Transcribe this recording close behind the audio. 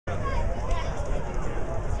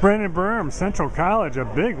Brendon Boerm, Central College, a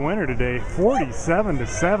big winner today,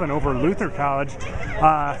 47-7 over Luther College.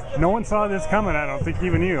 No one saw this coming, I don't think,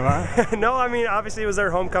 even you, huh? No, I mean, obviously it was their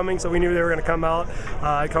homecoming, so we knew they were going to come out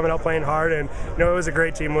playing hard, and it was a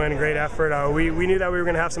great team win, a great effort. We knew that we were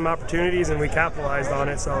going to have some opportunities, and we capitalized on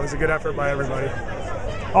it, so it was a good effort by everybody.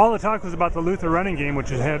 All the talk was about the Luther running game, which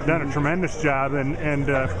had done a tremendous job, and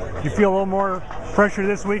you feel a little more pressure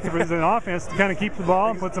this week if it was an offense to kind of keep the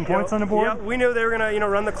ball and put some points on the board? Yeah, we knew they were going to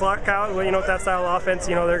run the clock out. With that style of offense,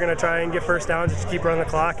 they're going to try and get first downs, just keep running the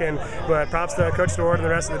clock. But props to Coach DeWard and the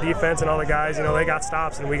rest of the defense and all the guys. They got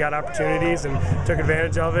stops and we got opportunities and took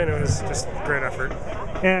advantage of it. And it was just a great effort.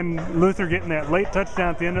 And Luther getting that late touchdown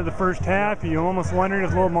at the end of the first half, you almost wondered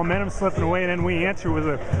if a little momentum slipping away, and then we answered with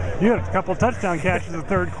you had a couple touchdown catches in the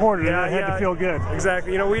third quarter. Yeah, that had to feel good.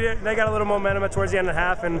 Exactly. They got a little momentum towards the end of the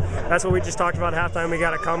half, and that's what we just talked about at halftime. We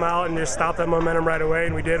got to come out and just stop that momentum right away,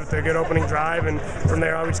 and we did with a good opening drive. And from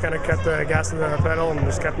there on, we just kind of kept the gas to the pedal and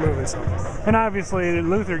just kept moving. So. And obviously,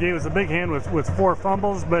 Luther gave us a big hand with 4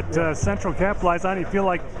 fumbles, but Central capitalized on it. You feel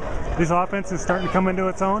like this offense is starting to come into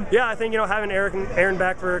its own? Yeah, I think having Aaron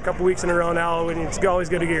back for a couple weeks in a row now, it's always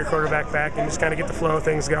good to get your quarterback back and just kind of get the flow of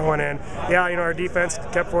things going. And our defense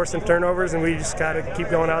kept forcing turnovers, and we just got to keep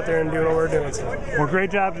going out there and doing what we're doing. So. Well,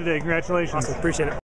 great job today. Congratulations. Awesome. Appreciate it.